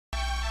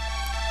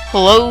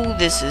Hello,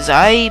 this is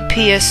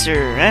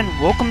IPSer, and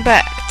welcome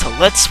back to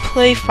Let's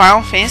Play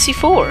Final Fantasy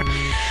IV.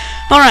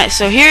 Alright,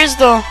 so here's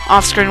the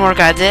off-screen work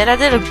I did. I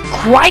did a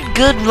quite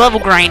good level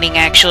grinding,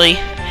 actually.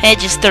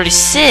 Edge is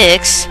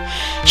 36,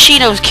 she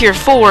knows Cure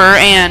 4,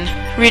 and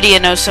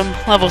Rydia knows some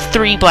level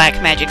 3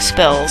 black magic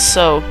spells,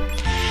 so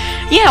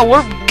yeah,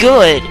 we're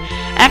good.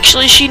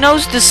 Actually, she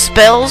knows the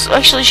spells.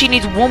 Actually, she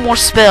needs one more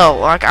spell.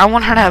 Like, I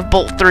want her to have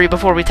Bolt 3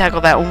 before we tackle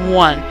that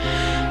one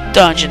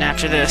dungeon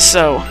after this,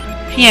 so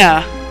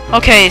yeah.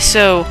 Okay,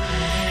 so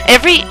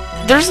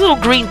there's little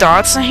green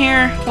dots in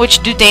here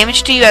which do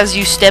damage to you as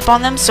you step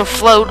on them, so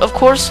float, of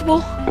course,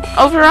 will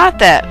override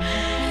that.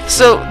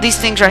 So these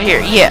things right here,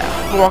 yeah,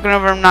 walking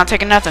over them, not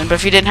taking nothing, but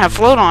if you didn't have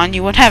float on,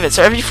 you wouldn't have it.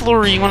 So every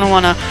floor you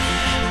want to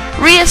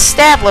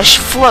reestablish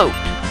float.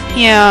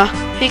 Yeah,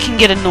 it can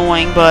get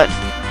annoying, but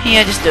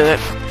yeah, just do it.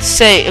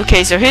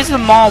 Okay, so here's the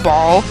Maul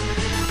Ball,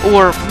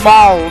 or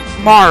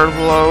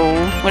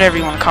Marlow, whatever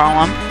you want to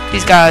call them.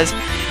 These guys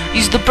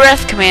use the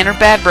breath command, or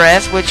bad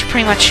breath, which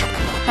pretty much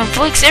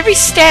inflicts every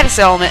status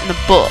element in the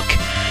book.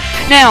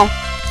 Now,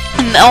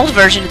 in the old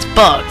version, it's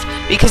bugged,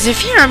 because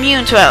if you're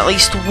immune to at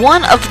least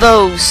one of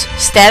those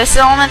status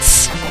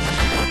elements,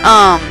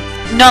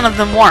 none of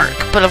them work.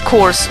 But of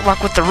course,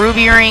 like with the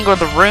Ruby Ring or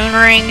the Rune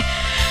Ring,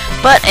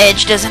 but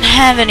Edge doesn't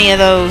have any of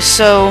those,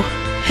 so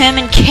him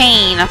and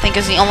Kain, I think,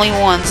 is the only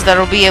ones that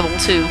will be able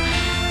to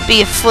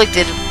be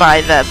afflicted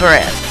by that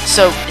breath.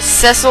 So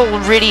Cecil,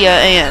 Rydia,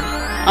 and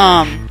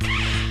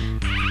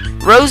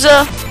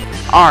Rosa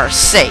are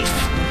safe.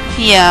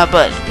 Yeah,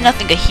 but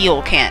nothing a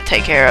heal can't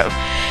take care of.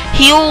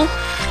 Heal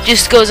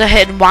just goes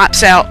ahead and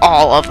wipes out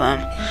all of them.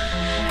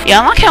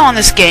 Yeah, I like how on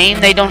this game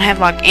they don't have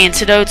like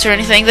antidotes or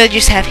anything, they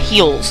just have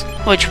heals,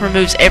 which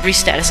removes every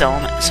status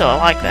element, so I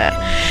like that.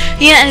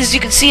 Yeah, and as you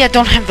can see, I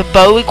don't have the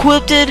bow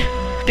equipped,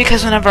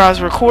 because whenever I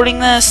was recording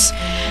this,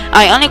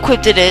 I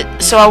unequipped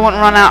it so I wouldn't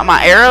run out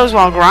my arrows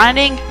while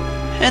grinding,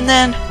 and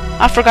then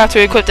I forgot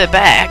to equip it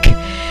back.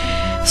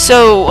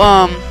 So,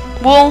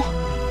 well,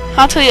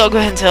 I'll go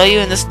ahead and tell you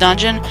in this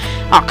dungeon.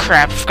 Oh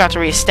crap, I forgot to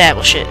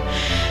reestablish it.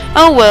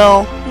 Oh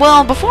well.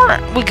 Well, before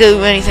we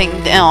go anything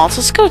else,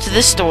 let's go to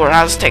this store.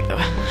 I'll just take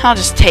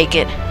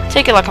it.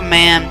 Take it like a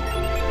man.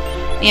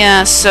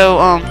 Yeah, so,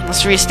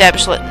 let's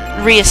reestablish, put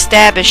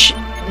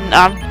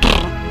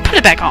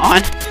it back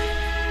on.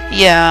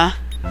 Yeah.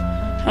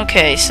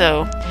 Okay,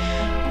 so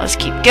let's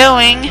keep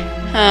going.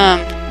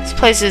 This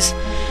place is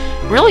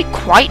really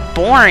quite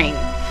boring.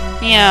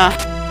 Yeah.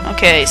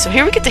 Okay, so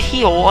here we get to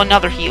heal,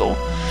 another heal.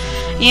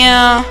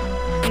 Yeah,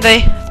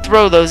 they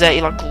throw those at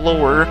you like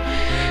lore.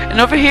 And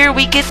over here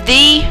we get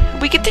the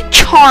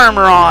Charm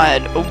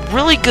Rod, a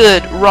really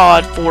good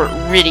rod for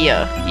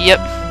Rydia.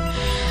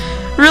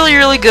 Yep,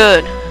 really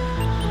good.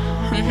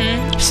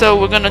 So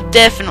we're gonna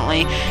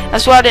definitely.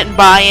 That's why I didn't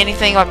buy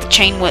anything like the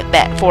Chain Whip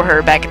back for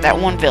her back at that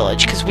one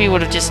village, because we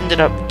would have just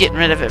ended up getting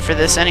rid of it for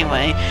this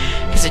anyway.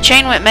 Because the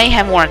Chain Whip may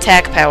have more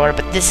attack power,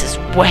 but this is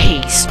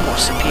way more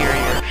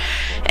superior.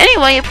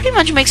 Anyway, it pretty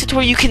much makes it to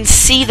where you can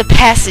see the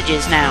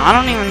passages now. I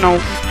don't even know.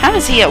 How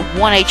does he at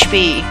 1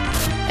 HP?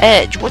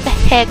 Edge, what the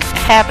heck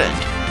happened?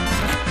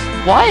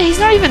 What? He's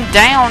not even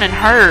down and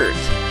hurt.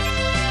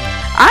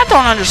 I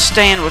don't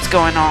understand what's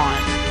going on.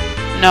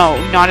 No,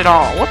 not at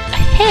all. What the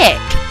heck?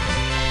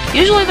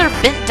 Usually they're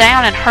bent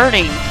down and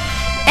hurting.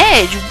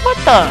 Edge, what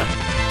the?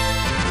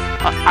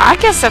 I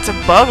guess that's a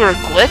bug or a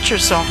glitch or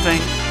something.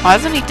 Why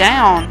isn't he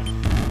down?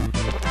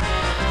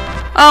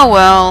 Oh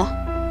well.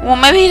 Well,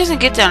 maybe he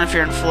doesn't get down if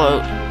you're in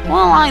float.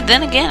 Well,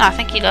 then again, I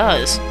think he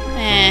does.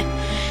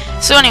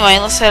 So anyway,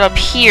 let's head up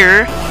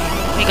here.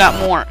 We got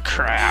more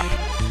crap.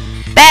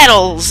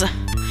 Battles!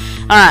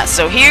 Alright,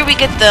 so here we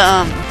get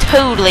the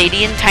Toad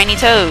Lady and Tiny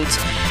Toads.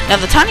 Now,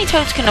 the Tiny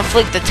Toads can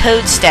inflict the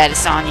Toad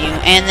status on you,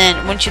 and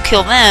then once you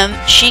kill them,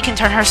 she can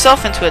turn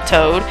herself into a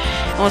Toad,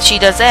 and once she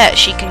does that,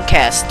 she can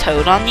cast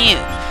Toad on you.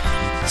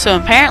 So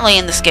apparently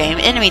in this game,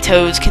 enemy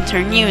Toads can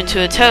turn you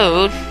into a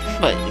Toad,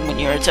 but when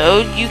you're a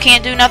Toad, you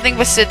can't do nothing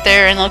but sit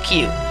there and look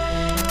cute.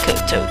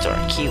 Because Toads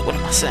aren't cute, what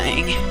am I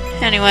saying?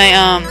 Anyway,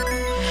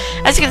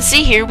 as you can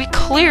see here, we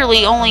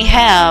clearly only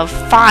have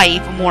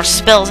 5 more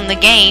spells in the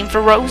game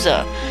for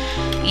Rosa.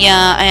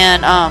 Yeah,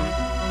 and,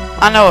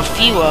 I know a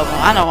few of them.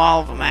 I know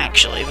all of them,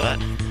 actually,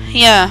 but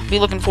yeah, be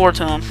looking forward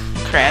to them.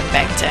 Crap,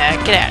 back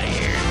attack. Get out of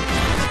here.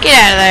 Get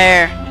out of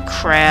there.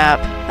 Crap.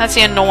 That's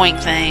the annoying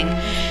thing.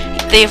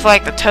 They have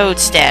like the Toad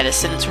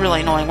status, and it's really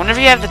annoying. Whenever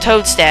you have the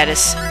Toad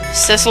status,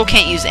 Cecil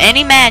can't use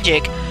any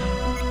magic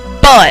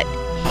but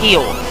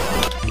heal.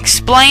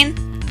 Explain,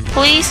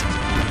 please?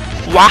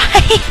 Why?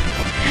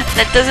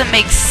 That doesn't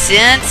make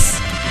sense.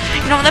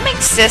 You know, that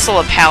makes Cecil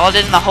a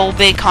paladin, the whole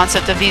big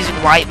concept of using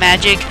white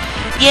magic.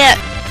 Yeah.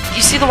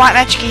 You see the white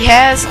magic he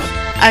has?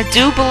 I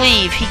do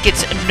believe he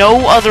gets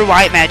no other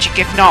white magic,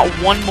 if not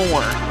one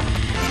more.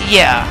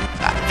 Yeah,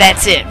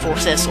 that's it for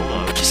Cecil,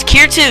 though. Just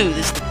Cure 2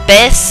 is the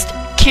best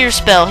Cure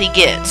spell he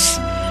gets.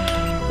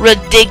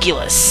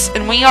 Ridiculous.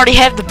 And we already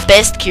have the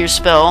best Cure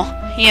spell.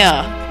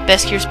 Yeah,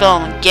 best Cure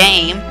spell in the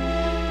game.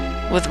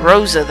 With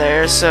Rosa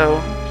there, so,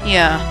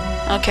 yeah.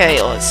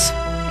 Okay, let's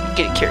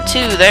Get a cure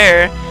 2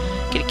 there.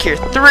 Get a cure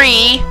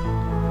 3.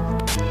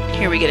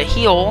 Here we get a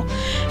heal.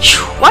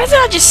 Why did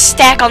I just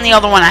stack on the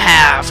other one I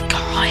have?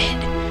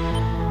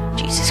 God.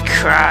 Jesus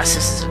Christ,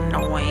 this is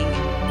annoying.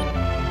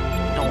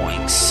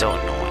 Annoying, so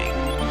annoying.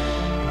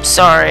 I'm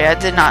sorry, I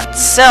did not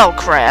sell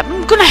crap.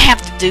 I'm gonna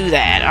have to do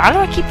that. Why do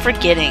I keep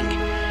forgetting?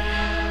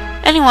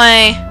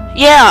 Anyway,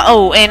 yeah,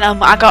 oh, and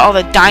I got all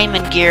the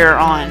diamond gear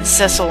on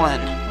Cecil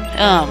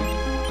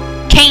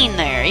and Cain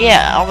there.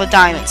 Yeah, all the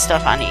diamond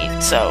stuff I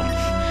need, so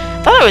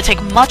I thought it would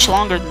take much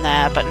longer than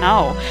that, but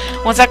no.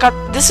 Once I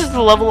got, this is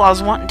the level I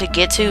was wanting to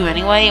get to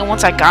anyway, and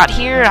once I got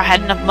here, I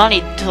had enough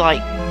money to,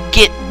 like,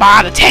 get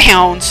by the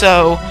town,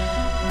 so,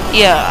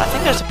 yeah, I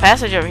think there's a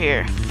passage over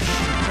here.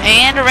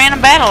 And a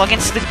random battle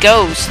against the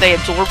ghosts. They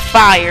absorb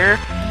fire,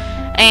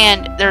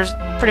 and there's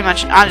pretty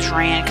much, I just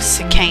ran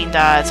because Cain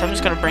died, so I'm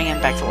just gonna bring him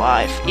back to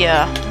life.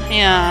 Yeah,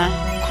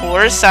 of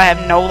course, I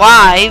have no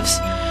lives.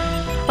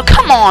 Oh,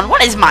 come on,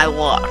 what is my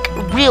luck?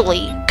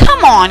 Really?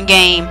 Come on,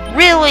 game,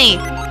 really?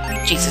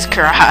 Jesus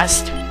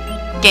Christ.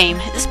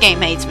 This game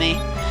hates me.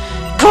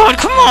 God,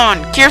 come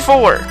on! Cure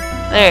 4.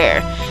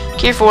 There.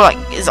 Cure 4,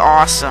 like, is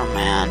awesome,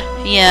 man.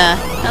 Yeah.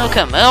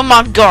 Oh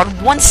my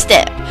god, one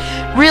step.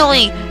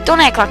 Really? Don't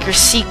act like your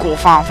sequel,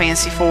 Final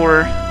Fantasy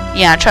IV.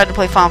 Yeah, I tried to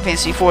play Final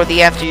Fantasy IV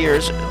the after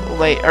years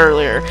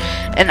earlier,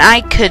 and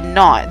I could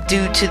not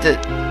due to the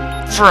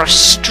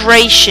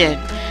frustration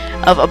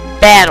of a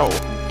battle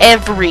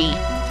every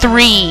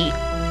 3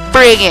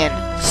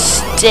 friggin'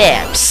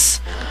 steps.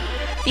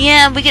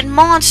 Yeah, we get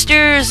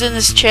monsters in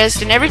this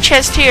chest, and every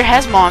chest here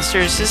has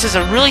monsters. This is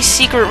a really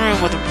secret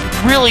room with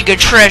really good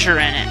treasure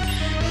in it.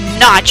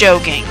 Not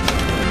joking.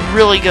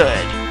 Really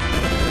good.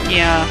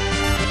 Yeah.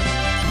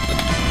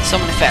 So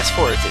I'm gonna fast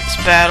forward through this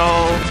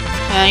battle.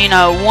 You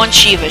know, one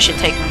Shiva should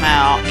take them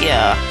out.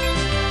 Yeah.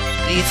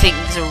 These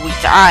things are weak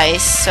to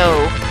ice,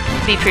 so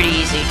it'd be pretty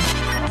easy.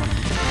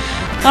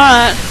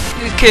 Alright.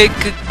 Okay,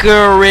 good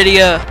girl,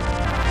 Rydia.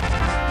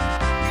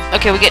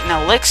 Okay, we get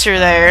an elixir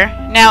there.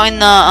 Now, in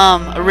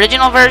the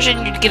original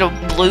version, you'd get a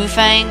blue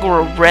thing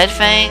or a red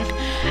thing.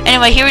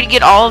 Anyway, here we'd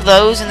get all of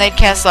those, and they'd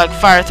cast like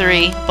Fire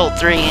 3, Bolt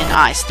 3, and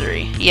Ice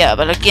 3. Yeah,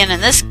 but again,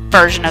 in this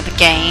version of the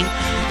game,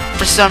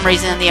 for some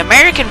reason, in the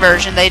American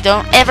version, they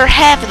don't ever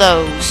have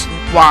those.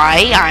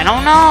 Why? I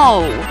don't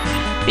know.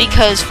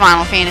 Because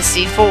Final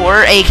Fantasy IV,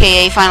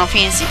 aka Final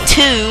Fantasy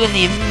II, in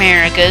the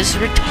Americas, is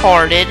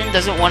retarded and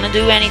doesn't want to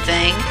do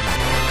anything.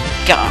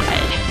 God.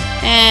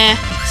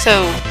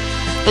 So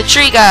the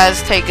tree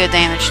guys take good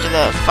damage to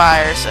the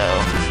fire, so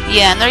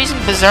yeah, and they're using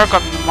Berserk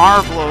on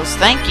Marvelous.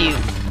 Thank you.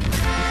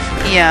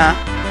 Yeah,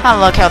 I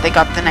like how they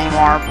got the name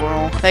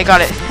Marble. They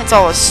got it. It's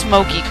all a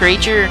smoky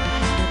creature,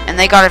 and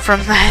they got it from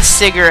that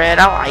cigarette.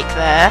 I like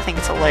that. I think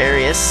it's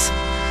hilarious.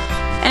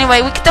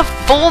 Anyway, we get the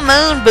full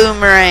moon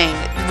boomerang,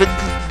 with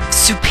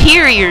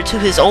superior to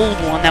his old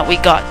one that we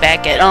got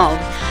back at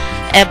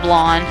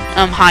Eblon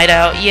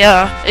hideout.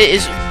 Yeah, it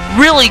is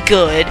really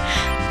good.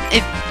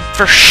 It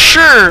for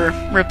sure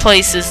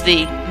replaces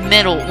the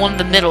one of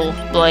the middle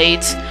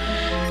blades.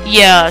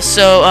 Yeah,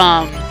 so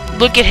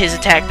look at his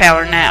attack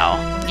power now.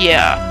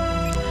 Yeah,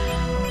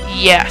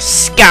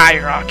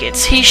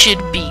 skyrockets. He should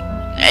be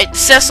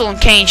Cecil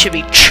and Cain should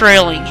be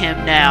trailing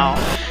him now.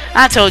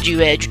 I told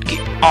you Edge would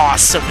get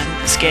awesome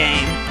in this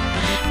game.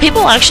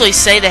 People actually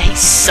say that he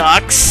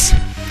sucks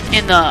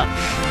in the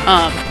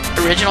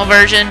original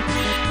version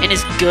and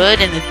is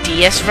good in the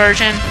DS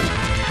version.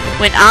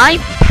 When I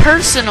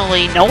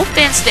personally, no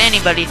offense to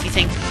anybody if you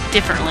think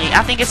differently,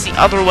 I think it's the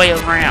other way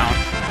around.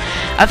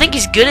 I think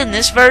he's good in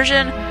this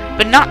version,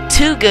 but not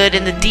too good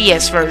in the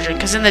DS version,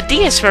 because in the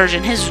DS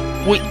version, his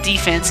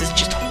defense is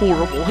just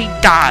horrible. He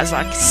dies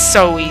like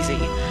so easy.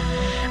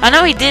 I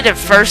know he did at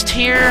first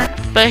here,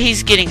 but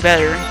he's getting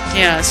better.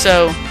 Yeah,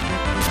 so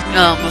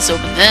let's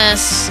open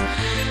this,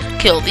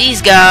 kill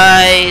these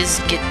guys,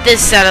 get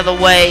this out of the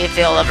way if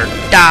they'll ever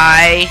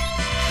die.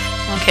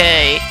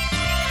 Okay,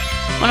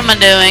 what am I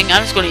doing?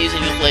 I'm just going to use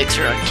an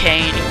elixir on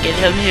Cain and get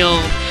him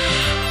healed.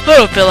 I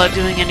don't feel like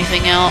doing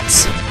anything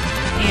else.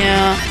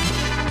 Yeah,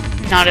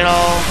 not at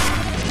all.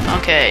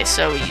 Okay,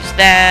 so we use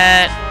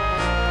that.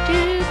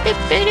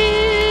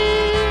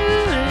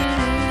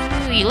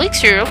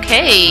 Elixir,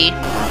 okay.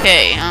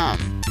 Okay,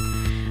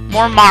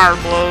 more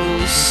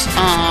Marbles.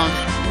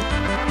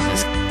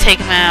 Let's take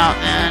them out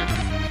then.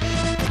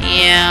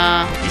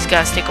 Yeah, these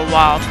guys take a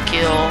while to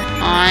kill.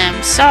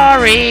 I'm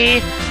sorry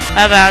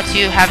about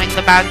you having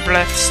the bad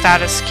breath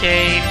status,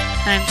 Cain.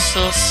 I'm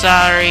so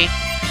sorry.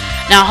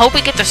 Now, I hope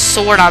we get the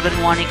sword I've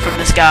been wanting from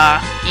this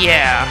guy.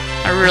 Yeah,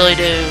 I really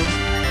do.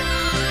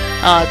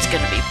 Oh, it's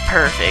gonna be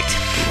perfect.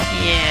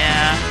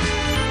 Yeah.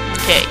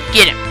 Okay,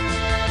 get him.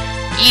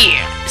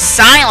 Yeah,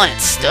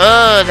 silenced.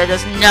 Oh, that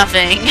does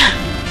nothing.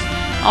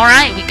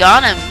 Alright, we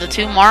got him. The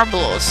 2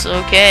 marbles.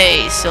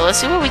 Okay, so let's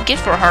see what we get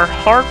for our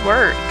hard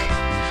work.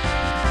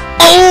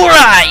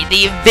 Alright,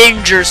 the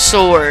Avenger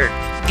Sword.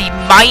 The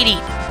mighty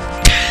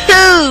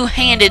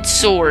 2-handed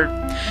sword.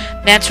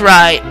 That's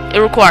right. It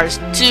requires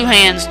 2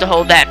 hands to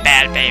hold that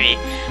bad baby.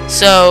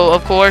 So,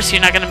 of course,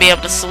 you're not going to be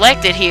able to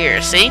select it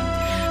here, see?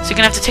 So you're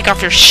gonna have to take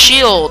off your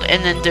shield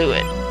and then do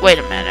it. Wait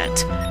a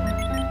minute.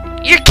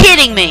 You're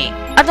kidding me!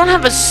 I don't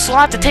have a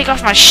slot to take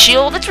off my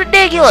shield? That's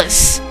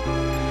ridiculous!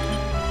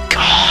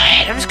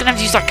 God, I'm just gonna have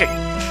to use like a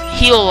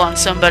heal on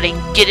somebody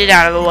and get it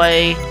out of the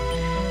way.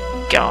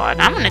 God,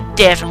 I'm gonna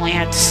definitely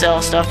have to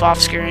sell stuff off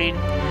screen.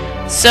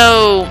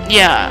 So,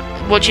 yeah,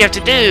 what you have to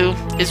do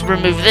is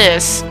remove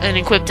this and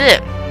equip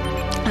it.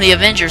 The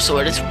Avenger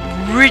Sword is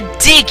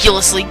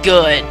ridiculously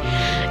good.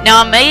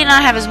 Now, it may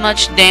not have as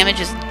much damage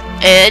as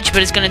Edge,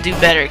 but it's going to do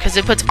better because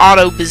it puts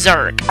auto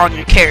berserk on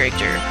your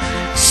character.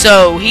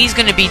 So he's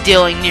going to be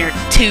dealing near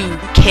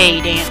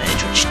 2k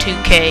damage, which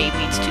 2k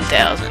means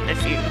 2,000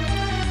 if you've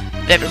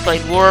ever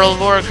played World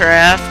of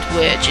Warcraft,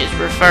 which is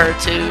referred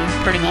to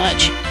pretty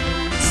much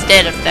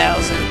instead of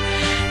 1,000.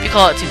 If you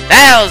call it 2,000,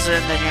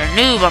 then you're a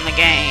noob on the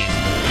game.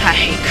 I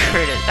hate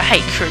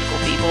critical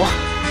people.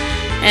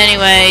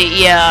 Anyway,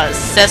 yeah,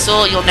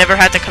 Cecil, you'll never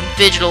have to come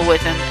digital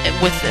with him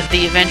with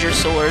the Avenger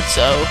Sword,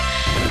 so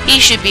he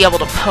should be able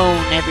to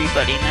pwn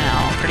everybody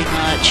now, pretty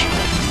much.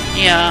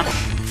 Yeah,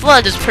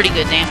 Flood does pretty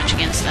good damage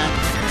against them.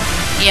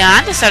 Yeah,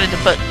 I decided to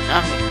put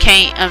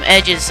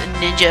Edge's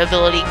ninja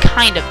ability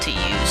kind of to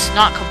use,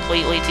 not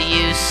completely to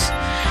use.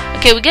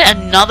 Okay, we get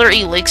another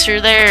elixir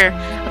there.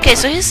 Okay,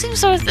 so it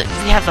seems like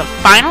we have the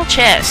final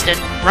chest and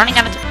running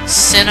out of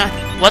Senna.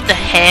 What the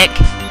heck?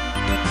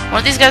 One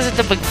of these guys at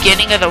the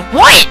beginning of the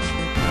what?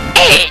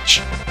 Edge?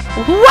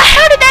 What?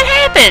 How did that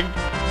happen?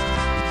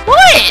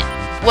 What?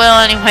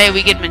 Well, anyway,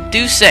 we get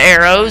Medusa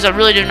arrows. I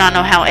really do not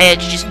know how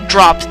Edge just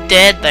dropped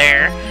dead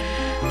there.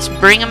 Let's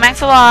bring him back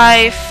to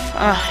life.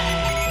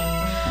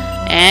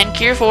 And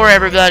Cure 4,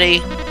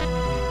 everybody.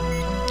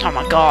 Oh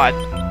my god.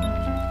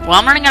 Well,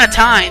 I'm running out of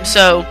time,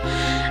 so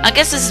I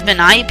guess this has been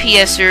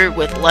IPSer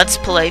with Let's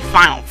Play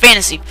Final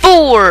Fantasy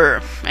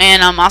IV.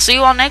 And I'll see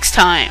you all next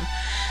time.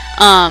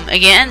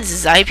 Again, this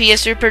is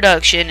IPSer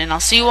Production, and I'll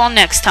see you all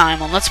next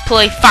time on Let's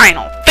Play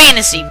Final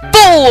Fantasy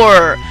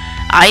IV!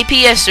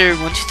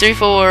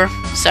 IPSer1234,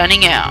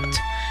 signing out.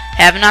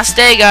 Have a nice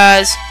day,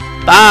 guys.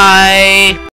 Bye!